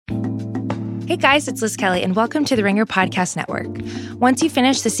Hey guys, it's Liz Kelly, and welcome to the Ringer Podcast Network. Once you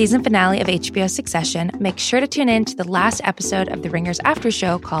finish the season finale of HBO Succession, make sure to tune in to the last episode of the Ringer's after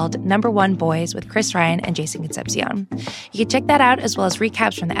show called Number One Boys with Chris Ryan and Jason Concepcion. You can check that out as well as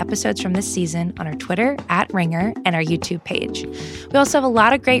recaps from the episodes from this season on our Twitter @Ringer and our YouTube page. We also have a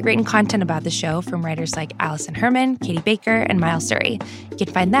lot of great written content about the show from writers like Allison Herman, Katie Baker, and Miles Surrey. You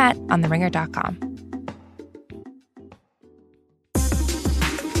can find that on theringer.com.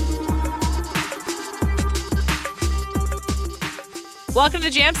 Welcome to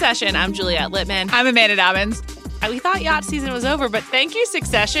Jam Session. I'm Juliette Littman. I'm Amanda Dobbins. We thought yacht season was over, but thank you,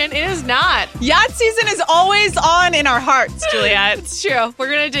 Succession. It is not. Yacht season is always on in our hearts, Juliette. It's true. We're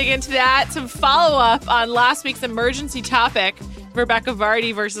going to dig into that. Some follow-up on last week's emergency topic, Rebecca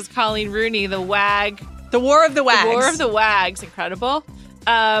Vardy versus Colleen Rooney, the WAG. The War of the Wags. The War of the Wags. Incredible.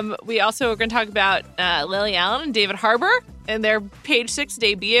 We also are going to talk about Lily Allen and David Harbour and their Page Six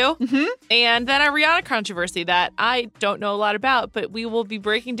debut. Mm-hmm. And then a Rihanna controversy that I don't know a lot about, but we will be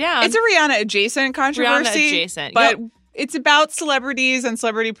breaking down. It's a Rihanna-adjacent controversy. Rihanna-adjacent, but it's about celebrities and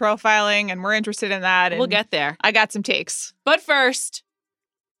celebrity profiling, and we're interested in that. And we'll get there. I got some takes. But first,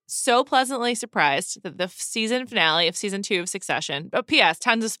 so pleasantly surprised that the season finale of season 2 of Succession, but P.S.,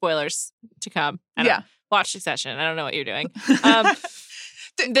 tons of spoilers to come. Watch Succession. I don't know what you're doing.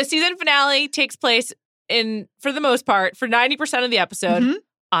 The season finale takes place for the most part, for 90% of the episode,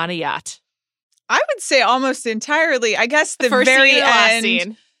 on a yacht. I would say almost entirely. I guess the first very scene and the last end.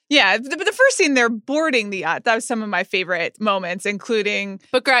 scene. Yeah, the first scene, they're boarding the yacht. That was some of my favorite moments, including.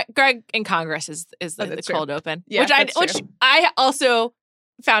 But Greg in Congress is the cold open, yeah, which I also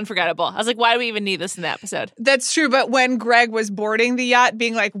found forgettable. I was like, why do we even need this in the episode? That's true. But when Greg was boarding the yacht,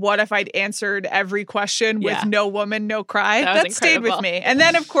 being like, what if I'd answered every question with no woman, no cry? That stayed with me. And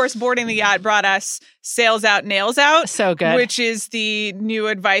then, of course, boarding the yacht brought us sails out, nails out. So good. Which is the new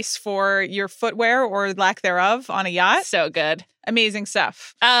advice for your footwear or lack thereof on a yacht. So good. Amazing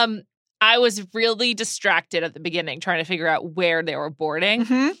stuff. I was really distracted at the beginning trying to figure out where they were boarding.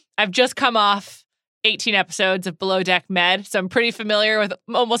 Mm-hmm. I've just come off 18 episodes of Below Deck Med, so I'm pretty familiar with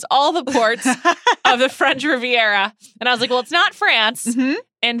almost all the ports of the French Riviera. And I was like, well, it's not France. Mm-hmm.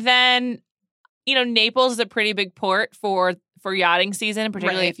 And then, Naples is a pretty big port for yachting season,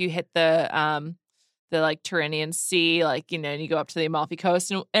 particularly if you hit the like Tyrrhenian Sea, like, and you go up to the Amalfi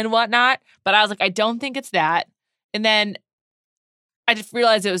Coast and whatnot. But I was like, I don't think it's that. And then I just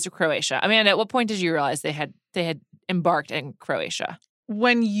realized it was to Croatia. Amanda, at what point did you realize they had embarked in Croatia?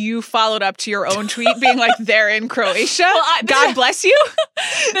 When you followed up to your own tweet being like, they're in Croatia. Well, God bless you.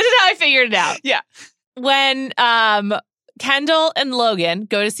 This is how I figured it out. Yeah. When Kendall and Logan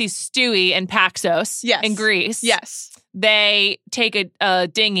go to see Stewie and Paxos in Greece. Yes. They take a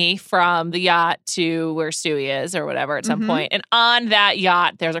dinghy from the yacht to where Stewie is or whatever at some point. And on that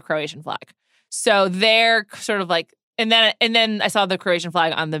yacht, there's a Croatian flag. So they're sort of like, and then I saw the Croatian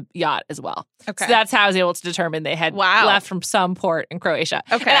flag on the yacht as well. Okay. So that's how I was able to determine they had left from some port in Croatia.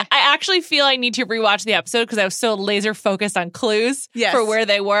 Okay. And I actually feel I need to rewatch the episode because I was so laser focused on clues for where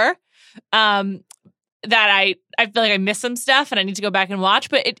they were that I feel like I missed some stuff and I need to go back and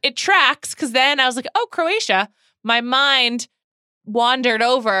watch. But it tracks because then I was like, oh, Croatia. My mind wandered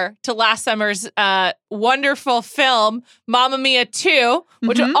over to last summer's wonderful film, Mamma Mia 2,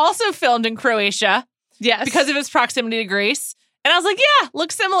 which was also filmed in Croatia. Yes. Because of its proximity to Greece. And I was like, yeah,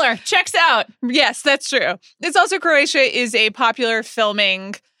 looks similar. Checks out. Yes, that's true. It's also Croatia is a popular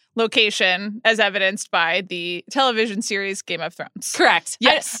filming location, as evidenced by the television series Game of Thrones. Correct.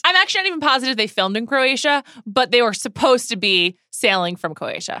 Yes. I'm actually not even positive they filmed in Croatia, but they were supposed to be sailing from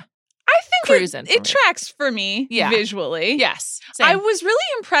Croatia. I think Cruising it tracks for me visually. Yes. Same. I was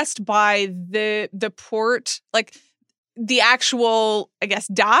really impressed by the port, like the actual, I guess,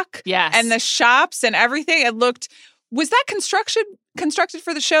 dock and the shops and everything. Was that constructed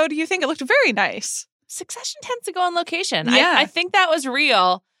for the show? Do you think? It looked very nice. Succession tends to go on location. Yeah. I think that was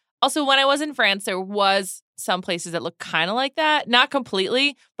real. Also, when I was in France, there was some places that look kind of like that. Not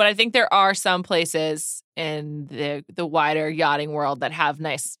completely, but I think there are some places in the wider yachting world that have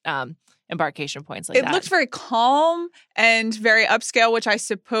nice embarkation points like that. It looked very calm and very upscale, which I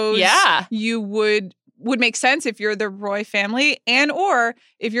suppose you would make sense if you're the Roy family and or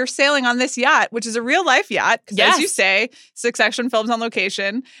if you're sailing on this yacht, which is a real life yacht. Because as you say, Succession films on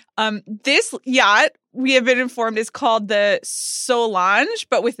location. This yacht, we have been informed, is called the Solange,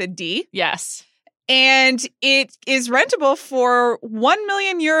 but with a D. Yes. And it is rentable for 1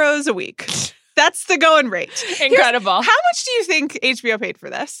 million euros a week. That's the going rate. Incredible. How much do you think HBO paid for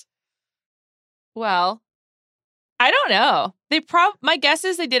this? Well, I don't know. My guess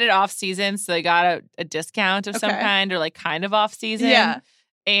is they did it off season, so they got a discount of some kind, or like kind of off season. Yeah.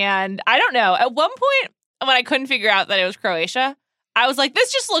 And I don't know. At one point, when I couldn't figure out that it was Croatia, I was like,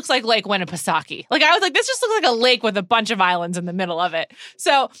 this just looks like Lake Winnipesaukee. Like, I was like, this just looks like a lake with a bunch of islands in the middle of it.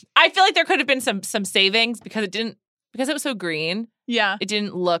 So I feel like there could have been some savings because it was so green. Yeah. It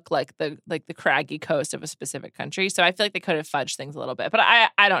didn't look like the craggy coast of a specific country. So I feel like they could have fudged things a little bit. But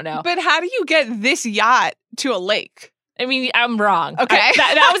I don't know. But how do you get this yacht to a lake? I mean, I'm wrong. Okay.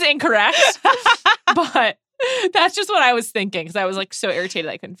 That was incorrect. But that's just what I was thinking because I was like so irritated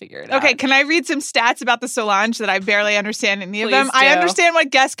I couldn't figure it out. Okay, can I read some stats about the Solange that I barely understand any of Please them? do. I understand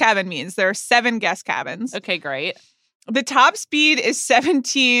what guest cabin means. There are 7 guest cabins. Okay, great. The top speed is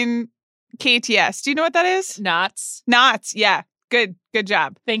 17 kts. Do you know what that is? Knots. Yeah. Good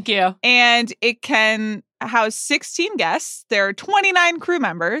job. Thank you. And it can house 16 guests. There are 29 crew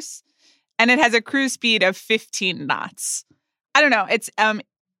members, and it has a cruise speed of 15 knots. I don't know. It's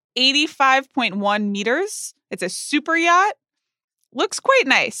 85.1 meters. It's a super yacht. Looks quite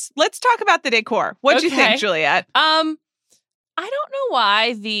nice. Let's talk about the decor. What'd you think, Juliet? I don't know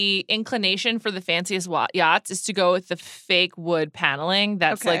why the inclination for the fanciest yachts is to go with the fake wood paneling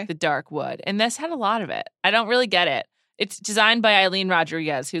that's like the dark wood. And this had a lot of it. I don't really get it. It's designed by Eileen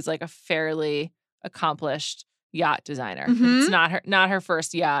Rodriguez, who's like a fairly accomplished yacht designer. Mm-hmm. It's not her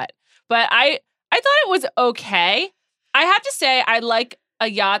first yacht. But I thought it was okay. I have to say I like a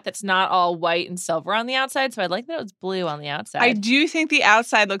yacht that's not all white and silver on the outside, so I like that it was blue on the outside. I do think the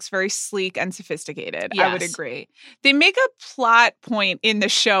outside looks very sleek and sophisticated. Yes. I would agree. They make a plot point in the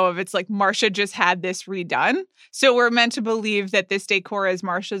show of it's like Marcia just had this redone. So we're meant to believe that this decor is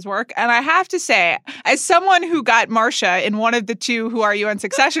Marcia's work. And I have to say, as someone who got Marcia in one of the 2 Who Are You on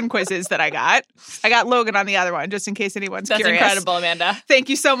Succession quizzes that I got Logan on the other one, just in case anyone's curious. That's incredible, Amanda. Thank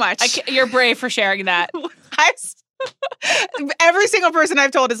you so much. You're brave for sharing that. Every single person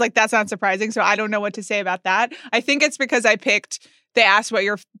I've told is like, that's not surprising. So I don't know what to say about that. I think it's because they asked what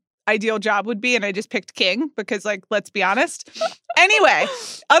your ideal job would be. And I just picked king because, like, let's be honest. Anyway,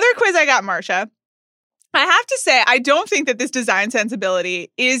 other quiz I got, Marcia. I have to say, I don't think that this design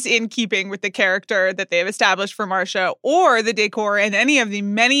sensibility is in keeping with the character that they've established for Marcia or the decor in any of the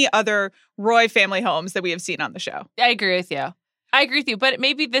many other Roy family homes that we have seen on the show. I agree with you, but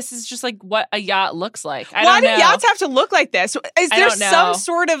maybe this is just like what a yacht looks like. Why do yachts have to look like this? Is there some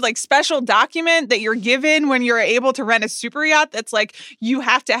sort of like special document that you're given when you're able to rent a super yacht that's like you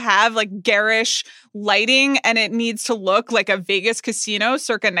have to have like garish lighting and it needs to look like a Vegas casino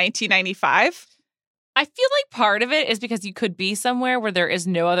circa 1995? I feel like part of it is because you could be somewhere where there is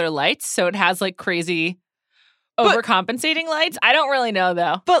no other lights, so it has like crazy overcompensating lights. I don't really know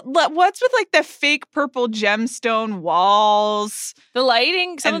though. But what's with like the fake purple gemstone walls? The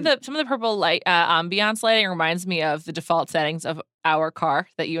lighting, some of the purple light ambiance lighting reminds me of the default settings of our car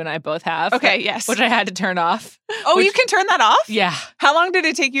that you and I both have. Okay, yes. Which I had to turn off. Oh, you can turn that off? Yeah. How long did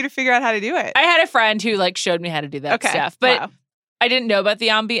it take you to figure out how to do it? I had a friend who like showed me how to do that stuff. But I didn't know about the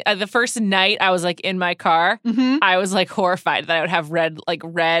ambiance. The first night I was like in my car, I was like horrified that I would have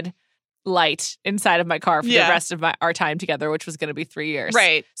red light inside of my car for the rest of our time together, which was going to be 3 years.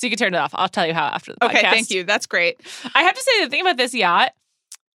 Right. So you can turn it off. I'll tell you how after the podcast. Okay, thank you. That's great. I have to say the thing about this yacht,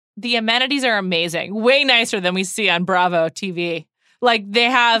 the amenities are amazing. Way nicer than we see on Bravo TV. Like they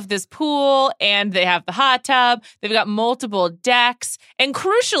have this pool and they have the hot tub. They've got multiple decks and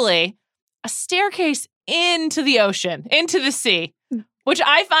crucially, a staircase into the ocean, into the sea, which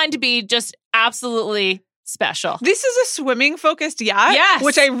I find to be just absolutely special. This is a swimming-focused yacht, yes,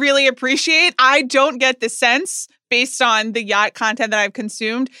 which I really appreciate. I don't get the sense, based on the yacht content that I've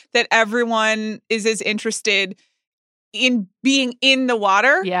consumed, that everyone is as interested in being in the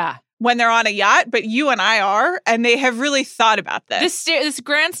water when they're on a yacht, but you and I are, and they have really thought about this. This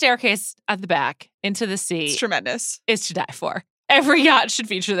grand staircase at the back into the sea. It's tremendous. Is to die for. Every yacht should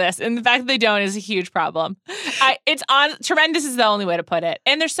feature this. And the fact that they don't is a huge problem. Tremendous is the only way to put it.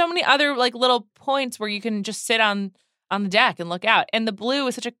 And there's so many other like little points where you can just sit on the deck and look out. And the blue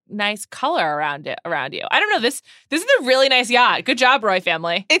is such a nice color around you. I don't know. This is a really nice yacht. Good job, Roy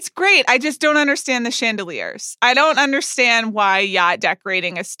family. It's great. I just don't understand the chandeliers. I don't understand why yacht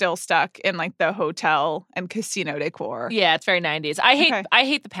decorating is still stuck in like the hotel and casino decor. Yeah, it's very 90s. I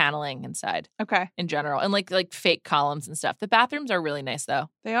hate the paneling inside. Okay. In general. And like fake columns and stuff. The bathrooms are really nice though.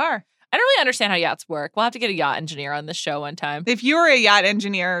 They are. I don't really understand how yachts work. We'll have to get a yacht engineer on this show one time. If you're a yacht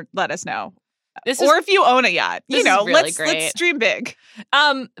engineer, let us know. Or if you own a yacht, really let's dream big.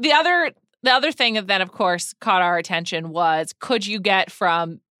 The other thing that then, of course, caught our attention was, could you get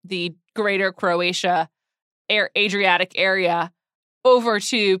from the greater Croatia Adriatic area over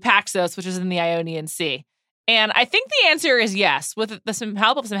to Paxos, which is in the Ionian Sea? And I think the answer is yes. With some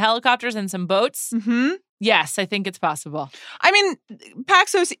help of some helicopters and some boats, yes, I think it's possible. I mean,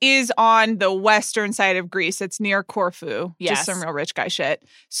 Paxos is on the western side of Greece. It's near Corfu. Yes. Just some real rich guy shit.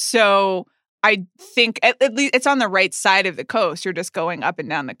 So I think at least it's on the right side of the coast. You're just going up and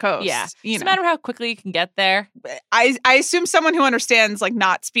down the coast. Yeah. Doesn't matter how quickly you can get there. I assume someone who understands like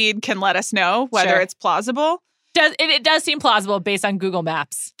knot speed can let us know whether it's plausible. It does seem plausible based on Google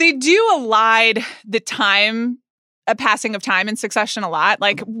Maps. They do elide the time, a passing of time in Succession a lot.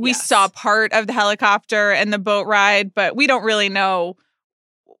 Like we saw part of the helicopter and the boat ride, but we don't really know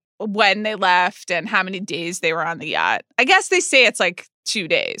when they left and how many days they were on the yacht. I guess they say it's like 2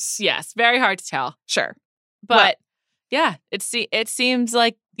 days. Yes, very hard to tell. Sure. But yeah, it seems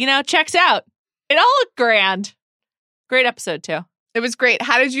like, checks out. It all looked grand. Great episode too. It was great.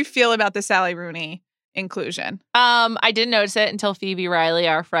 How did you feel about the Sally Rooney inclusion? I didn't notice it until Phoebe Riley,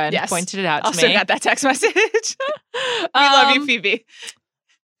 our friend, pointed it out to me. Also got that text message. We love you, Phoebe.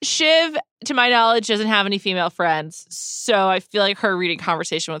 Shiv, to my knowledge, doesn't have any female friends, so I feel like her reading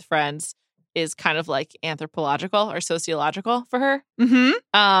conversation with friends is kind of like anthropological or sociological for her.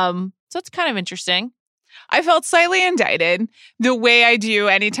 So it's kind of interesting. I felt slightly indicted the way I do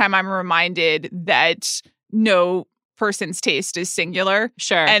anytime I'm reminded that no person's taste is singular.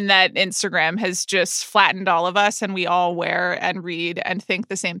 Sure. And that Instagram has just flattened all of us and we all wear and read and think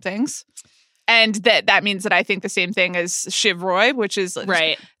the same things. And that means that I think the same thing as Shiv Roy, which is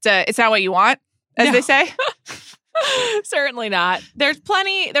right. It's not what you want, as they say. Certainly not. There's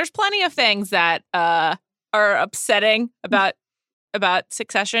plenty of things that are upsetting about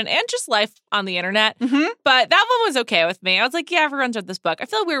Succession and just life on the internet. But that one was okay with me. I was like, yeah, everyone's read this book. I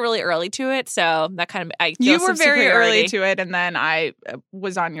feel like we were really early to it, so that kind of I feel you were very early to it, and then I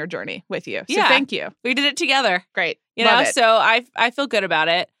was on your journey with you. So thank you. We did it together. Great, So I feel good about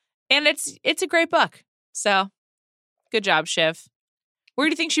it, and it's a great book. So good job, Shiv. Where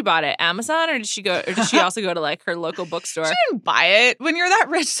do you think she bought it? Amazon, or did she also go to like her local bookstore? She didn't buy it. When you're that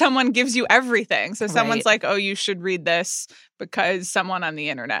rich, someone gives you everything. So someone's like, "Oh, you should read this because someone on the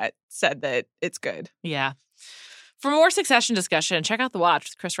internet said that it's good." Yeah. For more Succession discussion, check out The Watch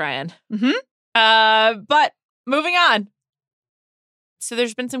with Chris Ryan. But moving on. So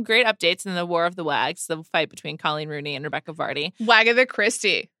there's been some great updates in the War of the Wags, the fight between Colleen Rooney and Rebecca Vardy. Wagatha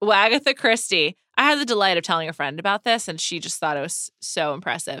Christie. I had the delight of telling a friend about this, and she just thought it was so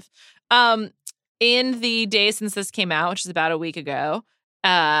impressive. In the days since this came out, which is about a week ago,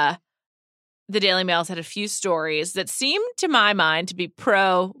 the Daily Mail's had a few stories that seem, to my mind, to be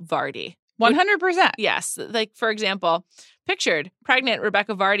pro-Vardy. 100%. Yes. Like, for example, pictured, pregnant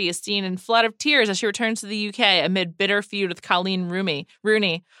Rebecca Vardy is seen in flood of tears as she returns to the UK amid bitter feud with Colleen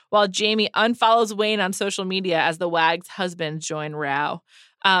Rooney, while Jamie unfollows Wayne on social media as the Wag's husband join row.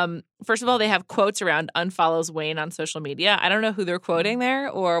 First of all, they have quotes around unfollows Wayne on social media. I don't know who they're quoting there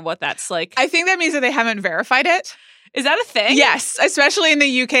or what that's like. I think that means that they haven't verified it. Is that a thing? Yes, especially in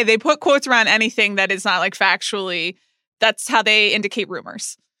the UK. They put quotes around anything that is not like factually. That's how they indicate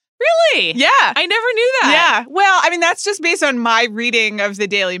rumors. Really? Yeah. I never knew that. Yeah. Well, I mean, that's just based on my reading of the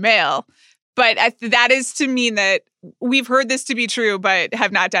Daily Mail. But that is to mean that we've heard this to be true, but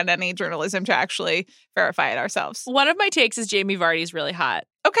have not done any journalism to actually verify it ourselves. One of my takes is Jamie Vardy's really hot.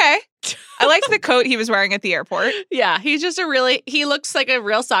 Okay. I liked the coat he was wearing at the airport. Yeah, he's just he looks like a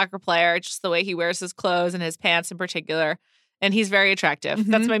real soccer player, just the way he wears his clothes and his pants in particular. And he's very attractive.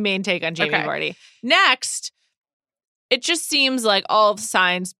 That's my main take on Jamie Vardy. Next, it just seems like all the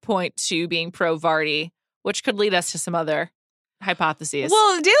signs point to being pro-Vardy, which could lead us to some other hypotheses.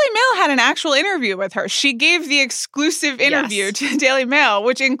 Well, the Daily Mail had an actual interview with her. She gave the exclusive interview to the Daily Mail,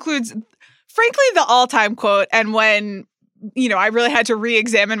 which includes, frankly, the all-time quote. And when, I really had to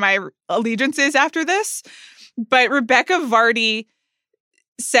re-examine my allegiances after this. But Rebecca Vardy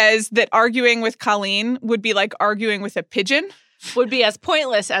says that arguing with Colleen would be like arguing with a pigeon. Would be as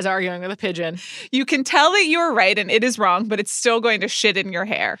pointless as arguing with a pigeon. You can tell that you're right and it is wrong, but it's still going to shit in your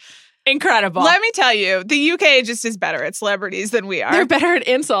hair. Incredible. Let me tell you, the UK just is better at celebrities than we are. They're better at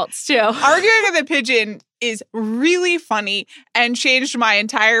insults, too. Arguing with a pigeon is really funny and changed my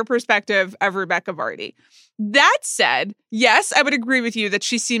entire perspective of Rebecca Vardy. That said, yes, I would agree with you that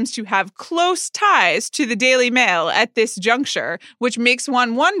she seems to have close ties to the Daily Mail at this juncture, which makes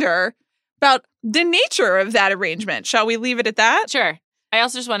one wonder about the nature of that arrangement. Shall we leave it at that? Sure. I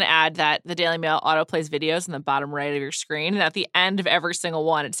also just want to add that the Daily Mail autoplays videos in the bottom right of your screen. And at the end of every single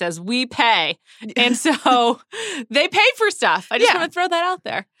one, it says, "We pay." And so they pay for stuff. I just want to throw that out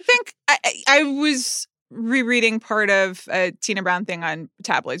there. I think I was rereading part of a Tina Brown thing on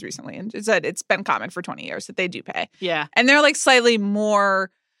tabloids recently. And it said it's been common for 20 years that they do pay. Yeah. And they're like slightly more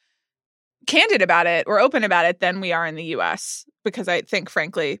candid about it or open about it than we are in the U.S. Because I think,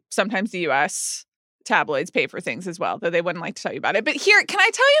 frankly, sometimes the U.S. tabloids pay for things as well, though they wouldn't like to tell you about it. But here, can I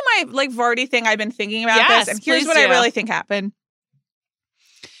tell you my Vardy thing? I've been thinking about this, and here's what I really think happened.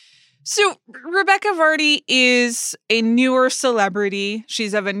 So Rebecca Vardy is a newer celebrity.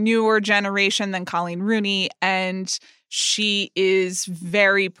 She's of a newer generation than Colleen Rooney, and she is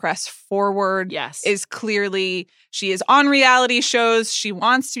very press forward. Yes. She is on reality shows. She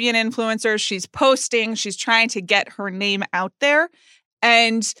wants to be an influencer. She's posting. She's trying to get her name out there.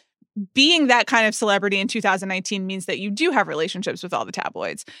 And being that kind of celebrity in 2019 means that you do have relationships with all the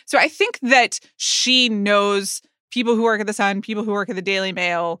tabloids. So I think that she knows people who work at The Sun, people who work at the Daily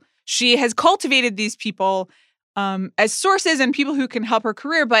Mail. She has cultivated these people as sources and people who can help her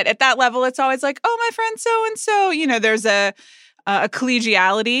career. But at that level, it's always like, oh, my friend so-and-so. There's a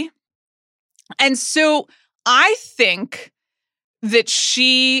collegiality. And so I think that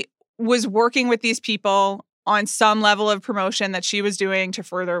she was working with these people on some level of promotion that she was doing to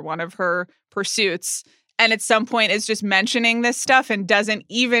further one of her pursuits. And at some point is just mentioning this stuff and doesn't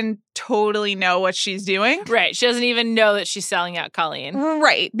even totally know what she's doing. Right. She doesn't even know that she's selling out Colleen.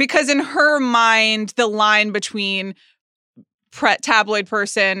 Right. Because in her mind, the line between tabloid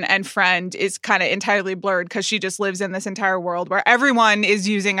person and friend is kind of entirely blurred because she just lives in this entire world where everyone is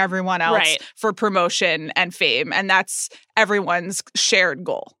using everyone else for promotion and fame. And that's everyone's shared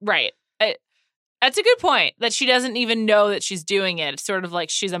goal. Right. That's a good point, that she doesn't even know that she's doing it. It's sort of like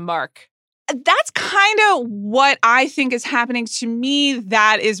she's a mark. That's kind of what I think is happening to me.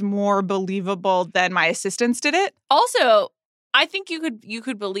 That is more believable than my assistants did it. Also, I think you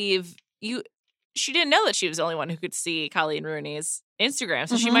could believe she didn't know that she was the only one who could see Colleen Rooney's Instagram.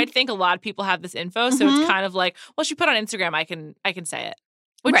 So she might think a lot of people have this info. So it's kind of like, well, she put on Instagram, I can say it.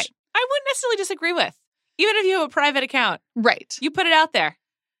 Which I wouldn't necessarily disagree with. Even if you have a private account. Right. You put it out there.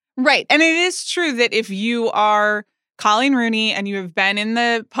 Right. And it is true that if you are Colleen Rooney and you have been in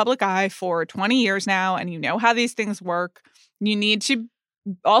the public eye for 20 years now and you know how these things work, you need to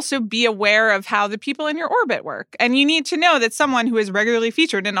also be aware of how the people in your orbit work. And you need to know that someone who is regularly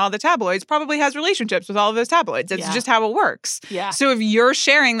featured in all the tabloids probably has relationships with all of those tabloids. It's just how it works. Yeah. So if you're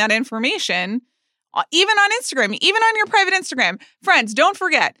sharing that information, even on Instagram, even on your private Instagram, friends, don't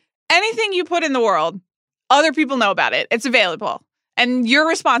forget, anything you put in the world, other people know about it. It's available. And you're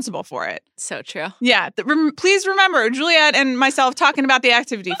responsible for it. So true. Yeah. Please remember, Juliet and myself talking about the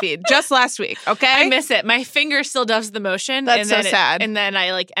activity feed just last week, okay? I miss it. My finger still does the motion. That's so sad. And then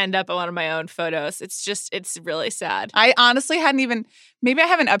I end up on one of my own photos. It's really sad. I honestly maybe I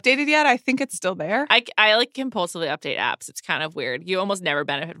haven't updated yet. I think it's still there. I compulsively update apps. It's kind of weird. You almost never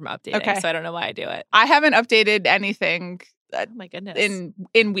benefit from updating, so I don't know why I do it. I haven't updated anything. Oh my goodness.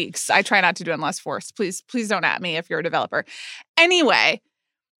 In weeks. I try not to do it unless forced. Please don't at me if you're a developer. Anyway,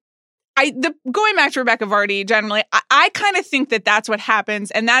 going back to Rebecca Vardy, generally, I kind of think that that's what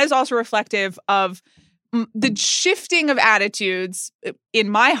happens. And that is also reflective of the shifting of attitudes in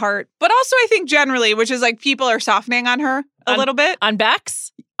my heart, but also I think generally, which is like people are softening on her a little bit. On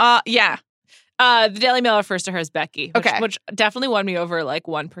Bex? Yeah. The Daily Mail refers to her as Becky, which definitely won me over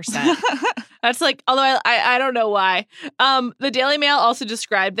 1%. That's although I don't know why. The Daily Mail also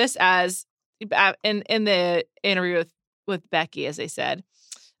described this as, in the interview with Becky, as they said.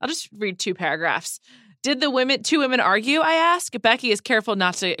 I'll just read 2 paragraphs. Did the two women argue, I ask? Becky is careful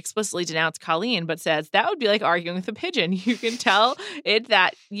not to explicitly denounce Colleen, but says, that would be like arguing with a pigeon. You can tell it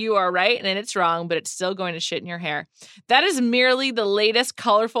that you are right and it's wrong, but it's still going to shit in your hair. That is merely the latest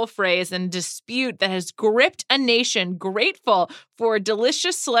colorful phrase and dispute that has gripped a nation grateful for a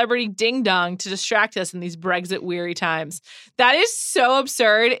delicious celebrity ding-dong to distract us in these Brexit-weary times. That is so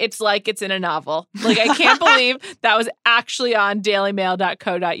absurd. It's like it's in a novel. I can't believe that was actually on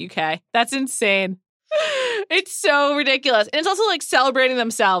dailymail.co.uk. That's insane. It's so ridiculous. And it's also celebrating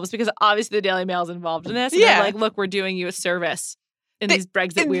themselves because obviously the Daily Mail is involved in this. And they're look, we're doing you a service in these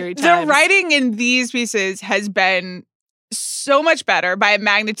Brexit weary times. The writing in these pieces has been so much better by a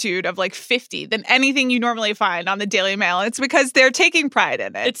magnitude of 50 than anything you normally find on the Daily Mail. And it's because they're taking pride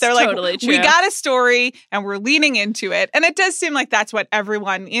in it. They're totally true. We got a story and we're leaning into it. And it does seem like that's what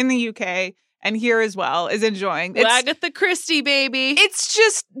everyone in the UK and here as well is enjoying. Agatha Christie, baby. It's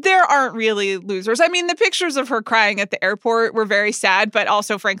just, there aren't really losers. I mean, the pictures of her crying at the airport were very sad, but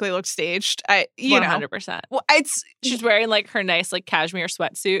also frankly looked staged. 100%. Well, she's wearing her nice cashmere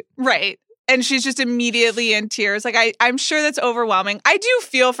sweatsuit. Right. And she's just immediately in tears. I'm sure that's overwhelming. I do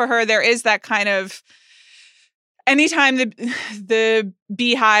feel for her. There is that kind of, anytime the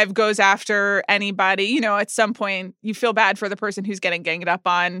beehive goes after anybody, at some point you feel bad for the person who's getting ganged up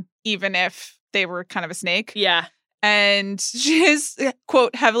on, even if they were kind of a snake. Yeah. And she is,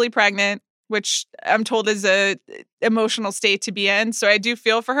 quote, heavily pregnant which I'm told is a emotional state to be in. So I do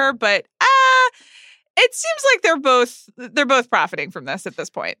feel for her, but it seems like they're both profiting from this at this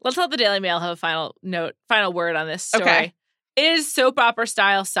point. Let's let the Daily Mail have a final word on this story. Okay. It is soap opera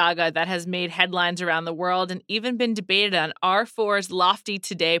style saga that has made headlines around the world and even been debated on R4's Lofty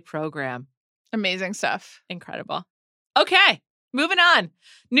Today program. Amazing stuff. Incredible. Okay, moving on.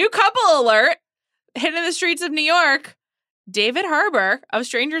 New couple alert. Hitting the streets of New York. David Harbour of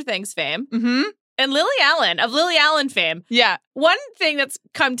Stranger Things fame. Mm-hmm. And Lily Allen of Lily Allen fame. Yeah. One thing that's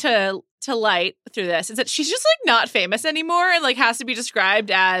come to light through this is that she's just like not famous anymore and like has to be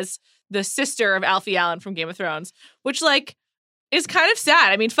described as the sister of Alfie Allen from Game of Thrones, which like is kind of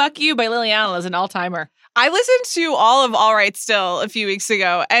sad. I mean, Fuck You by Lily Allen is an all-timer. I listened to all of All Right Still a few weeks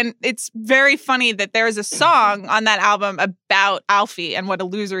ago, and it's very funny that there's a song on that album about Alfie and what a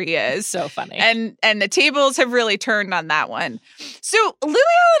loser he is. So funny. And the tables have really turned on that one. So Lily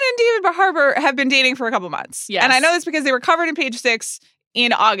Allen and David Harbour have been dating for a couple months. Yes. And I know this because they were covered in Page Six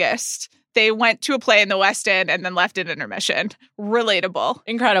in August. They went to a play in the West End and then left at intermission. Relatable.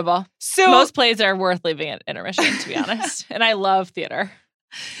 Incredible. So most plays are worth leaving at intermission, to be honest. And I love theater.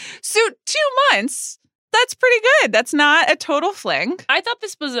 So 2 months, that's pretty good. That's not a total fling. I thought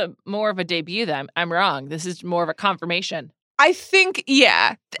this was more of a debut then. I'm wrong. This is more of a confirmation. I think,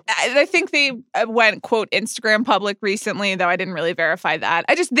 yeah. I think they went, quote, Instagram public recently, though I didn't really verify that.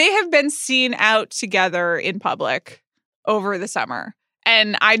 They have been seen out together in public over the summer.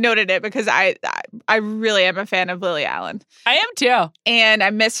 And I noted it because I really am a fan of Lily Allen. I am too. And I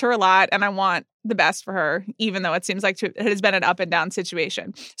miss her a lot and I want the best for her, even though it seems like it has been an up and down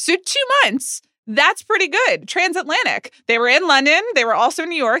situation. So 2 months, that's pretty good. Transatlantic. They were in London. They were also in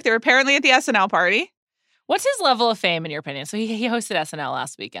New York. They were apparently at the SNL party. What's his level of fame in your opinion? So he hosted SNL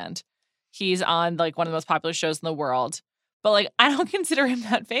last weekend. He's on like one of the most popular shows in the world. But like, I don't consider him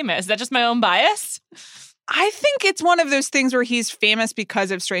that famous. Is that just my own bias? I think it's one of those things where he's famous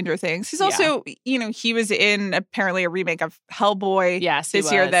because of Stranger Things. He's also, he was in apparently a remake of Hellboy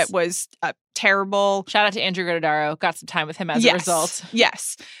this year that was terrible. Shout out to Andrew Gododaro. Got some time with him as a result.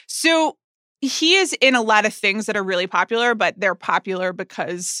 Yes. So he is in a lot of things that are really popular, but they're popular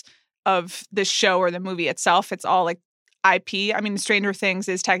because of the show or the movie itself. It's all like IP. I mean, Stranger Things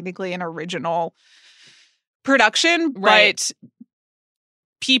is technically an original production, right? But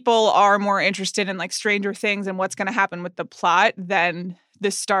people are more interested in like Stranger Things and what's going to happen with the plot than the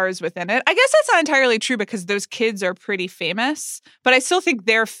stars within it. I guess that's not entirely true because those kids are pretty famous, but I still think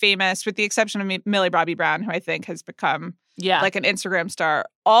they're famous with the exception of Millie Bobby Brown, who I think has become like an Instagram star.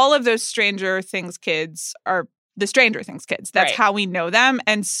 All of those Stranger Things kids are the Stranger Things kids. That's how we know them.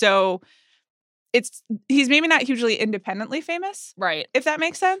 And so he's maybe not hugely independently famous. Right. If that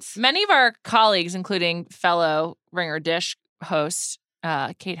makes sense. Many of our colleagues, including fellow Ringer Dish host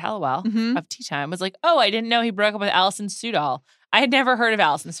Kate Hallowell of Tea Time, was like, oh, I didn't know he broke up with Alison Sudol. I had never heard of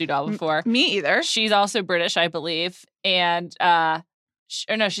Alison Sudol before. Me either. She's also British, I believe. And, no,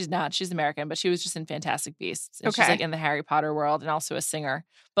 she's not. She's American, but she was just in Fantastic Beasts. And she's like in the Harry Potter world and also a singer.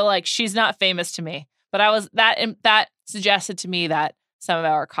 But like, she's not famous to me. But that suggested to me that some of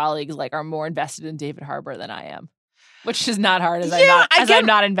our colleagues like are more invested in David Harbour than I am, which is not hard as I'm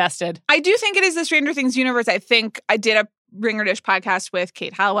not invested. I do think it is the Stranger Things universe. I think I did a Ringer Dish podcast with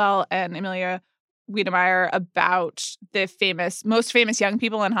Kate Hallowell and Amelia Wiedemeyer about the most famous young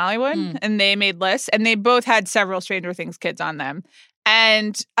people in Hollywood, and they made lists, and they both had several Stranger Things kids on them.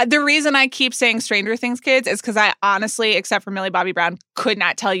 And the reason I keep saying Stranger Things kids is because I honestly, except for Millie Bobby Brown, could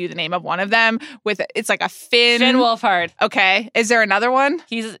not tell you the name of one of them. It's like a Finn Wolfhard. Okay, is there another one?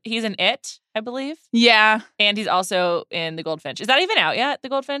 He's in It, I believe. Yeah, and he's also in The Goldfinch. Is that even out yet? The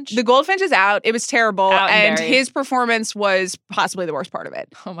Goldfinch. The Goldfinch is out. It was terrible, and his performance was possibly the worst part of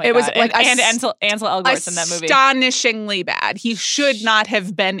it. Oh my god! It was like and Ansel Elgort's in that movie. Astonishingly bad. He should not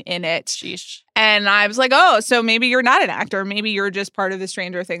have been in it. Sheesh. And I was like, oh, so maybe you're not an actor. Maybe you're just part of the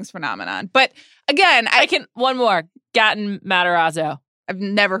Stranger Things phenomenon. But again, one more. Gatton Matarazzo. I've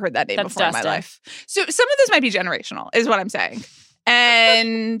never heard that name before in my life. So some of this might be generational, is what I'm saying.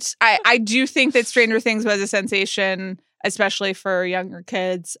 And I do think that Stranger Things was a sensation, especially for younger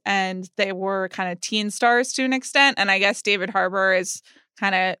kids. And they were kind of teen stars to an extent. And I guess David Harbour is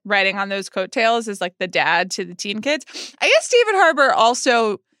kind of riding on those coattails as like the dad to the teen kids. I guess David Harbour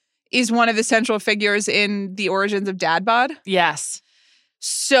also is one of the central figures in the origins of Dad Bod. Yes.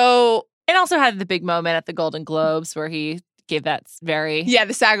 So... And also had the big moment at the Golden Globes where he gave that very... Yeah,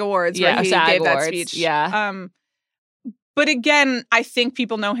 the SAG Awards where he gave that speech. Yeah. But again, I think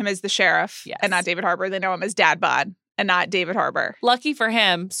people know him as the sheriff and not David Harbour. They know him as Dad Bod and not David Harbour. Lucky for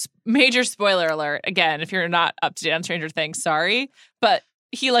him, major spoiler alert. Again, if you're not up to date on Stranger Things, sorry. But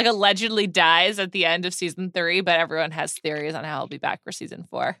he like allegedly dies at the end of season 3, but everyone has theories on how he'll be back for season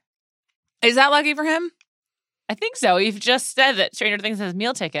 4. Is that lucky for him? I think so. You've just said that Stranger Things has a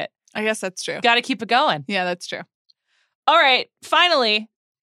meal ticket. I guess that's true. Got to keep it going. Yeah, that's true. All right. Finally,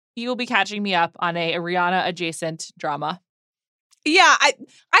 you will be catching me up on a Rihanna adjacent drama. Yeah, I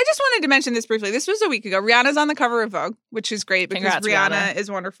just wanted to mention this briefly. This was a week ago. Rihanna's on the cover of Vogue, which is great because Rihanna is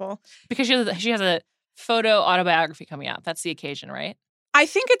wonderful. Because she has a photo autobiography coming out. That's the occasion, right? I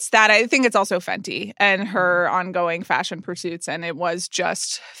think it's that. I think it's also Fenty and her ongoing fashion pursuits. And it was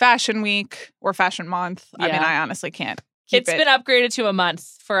just Fashion Week or Fashion Month. Yeah. I mean, I honestly can't keep it. It's been upgraded to a month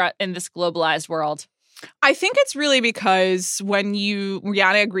for in this globalized world. I think it's really because when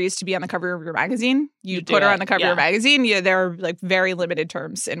Rihanna agrees to be on the cover of your magazine, you put her on the cover of your magazine. There are like very limited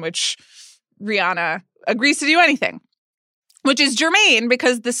terms in which Rihanna agrees to do anything, which is germane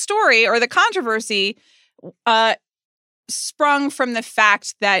because the story or the controversy sprung from the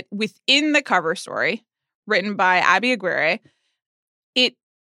fact that within the cover story written by Abby Aguirre,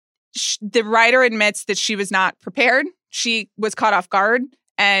 the writer admits that she was not prepared. She was caught off guard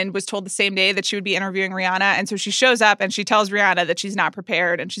and was told the same day that she would be interviewing Rihanna. And so she shows up and she tells Rihanna that she's not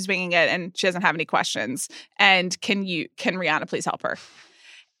prepared and she's winging it and she doesn't have any questions. And can Rihanna please help her?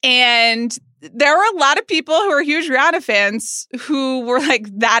 And there were a lot of people who are huge Rihanna fans who were like,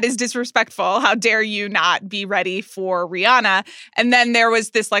 that is disrespectful. How dare you not be ready for Rihanna? And then there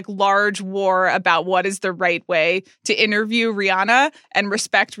was this like large war about what is the right way to interview Rihanna and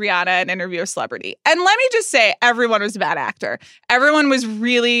respect Rihanna and interview a celebrity. And let me just say, everyone was a bad actor. Everyone was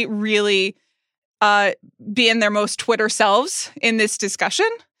really, really being their most Twitter selves in this discussion.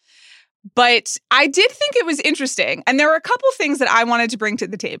 But I did think it was interesting. And there were a couple things that I wanted to bring to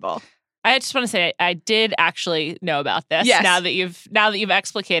the table. I just want to say I did actually know about this. Yes. Now that you've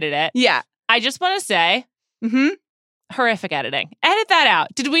explicated it. Yeah. I just want to say horrific editing. Edit that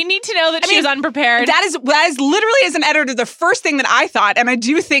out. Did we need to know that she was unprepared? That is literally, as an editor, the first thing that I thought. And I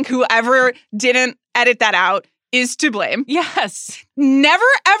do think whoever didn't edit that out is to blame. Yes. Never,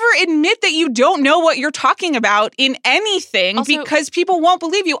 ever admit that you don't know what you're talking about in anything also, because people won't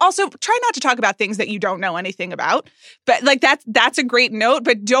believe you. Also, try not to talk about things that you don't know anything about. But like that's a great note,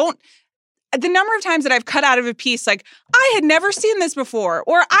 but don't. The number of times that I've cut out of a piece, like, I had never seen this before,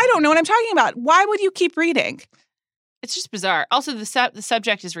 or I don't know what I'm talking about. Why would you keep reading? It's just bizarre. Also, the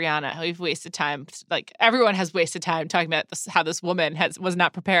subject is Rihanna. We've wasted time. Like, everyone has wasted time talking about how this woman was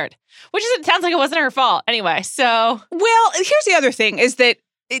not prepared, which sounds like it wasn't her fault. Anyway, so. Well, here's the other thing is that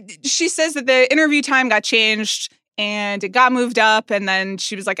she says that the interview time got changed and it got moved up. And then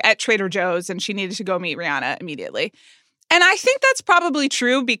she was like at Trader Joe's and she needed to go meet Rihanna immediately. And I think that's probably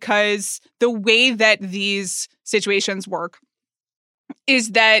true because the way that these situations work is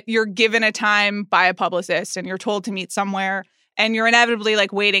that you're given a time by a publicist and you're told to meet somewhere and you're inevitably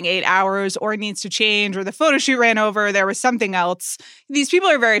like waiting 8 hours or it needs to change or the photo shoot ran over, there was something else. These people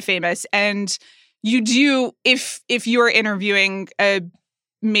are very famous and you do, if you're interviewing a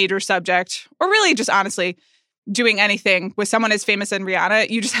major subject or really just honestly doing anything with someone as famous as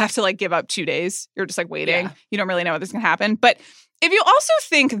Rihanna, you just have to like give up 2 days. You're just like waiting. Yeah. You don't really know what's going to happen. But if you also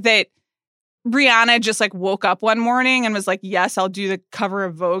think that Rihanna just like woke up one morning and was like, yes, I'll do the cover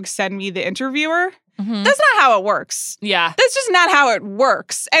of Vogue, send me the interviewer. Mm-hmm. That's not how it works. Yeah. That's just not how it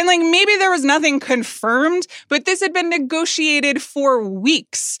works. And like maybe there was nothing confirmed, but this had been negotiated for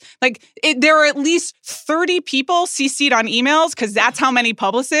weeks. Like there were at least 30 people CC'd on emails because that's how many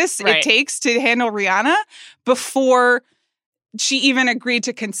publicists it takes to handle Rihanna before she even agreed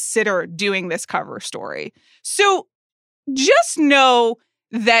to consider doing this cover story. So just know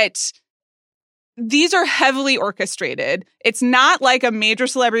that these are heavily orchestrated. It's not like a major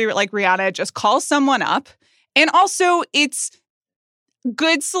celebrity like Rihanna just calls someone up. And also, it's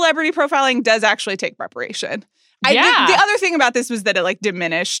good celebrity profiling does actually take preparation. The other thing about this was that it like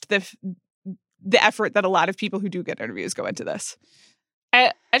diminished the effort that a lot of people who do get interviews go into this.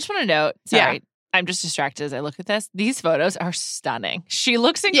 I just want to note, sorry, I'm just distracted as I look at this. These photos are stunning. She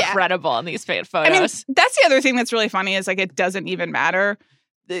looks incredible in these photos. I mean, that's the other thing that's really funny is like it doesn't even matter.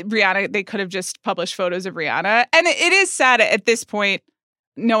 Rihanna, they could have just published photos of Rihanna. And it is sad at this point,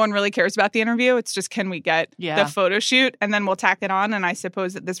 no one really cares about the interview. It's just, can we get the photo shoot? And then we'll tack it on. And I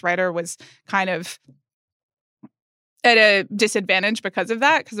suppose that this writer was kind of at a disadvantage because of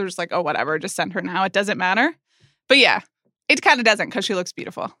that. Because they're just like, oh, whatever, just send her now. It doesn't matter. But yeah, it kind of doesn't because she looks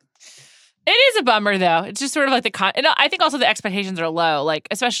beautiful. It is a bummer, though. It's just sort of like I think also the expectations are low. Like,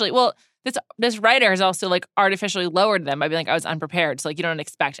 especially, this writer has also like artificially lowered them by being like, I was unprepared. So like you don't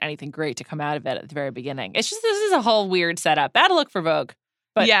expect anything great to come out of it at the very beginning. It's just, this is a whole weird setup. Bad look for Vogue.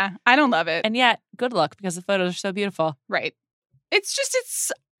 But yeah, I don't love it. And yet, good luck because the photos are so beautiful. Right. It's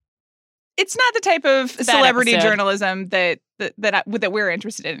not the type of celebrity journalism that we're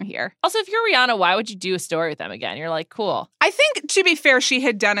interested in here. Also, if you're Rihanna, why would you do a story with them again? You're like, cool. I think, to be fair, she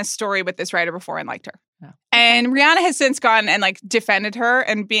had done a story with this writer before and liked her. Oh. And Rihanna has since gone and like defended her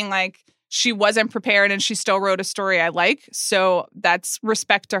and being like, she wasn't prepared and she still wrote a story I like. So that's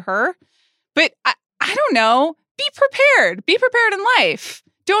respect to her. But I don't know. Be prepared. Be prepared in life.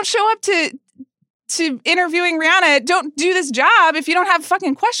 Don't show up to interviewing Rihanna. Don't do this job if you don't have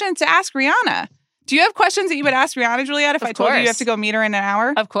fucking questions to ask Rihanna. Do you have questions that you would ask Rihanna, Juliette, if I told you have to go meet her in an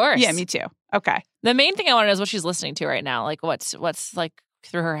hour? Of course. Yeah, me too. Okay. The main thing I want to know is what she's listening to right now. Like what's like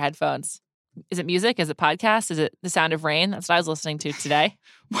through her headphones. Is it music? Is it podcast? Is it The Sound of Rain? That's what I was listening to today.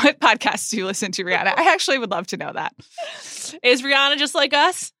 What podcasts do you listen to, Rihanna? I actually would love to know that. Is Rihanna just like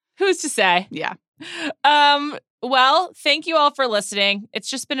us? Who's to say? Yeah. Well, thank you all for listening. It's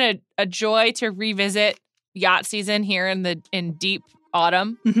just been a joy to revisit yacht season here in deep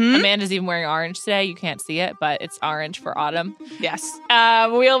autumn. Mm-hmm. Amanda's even wearing orange today. You can't see it, but it's orange for autumn. Yes.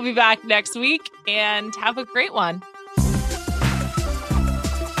 We'll be back next week and have a great one.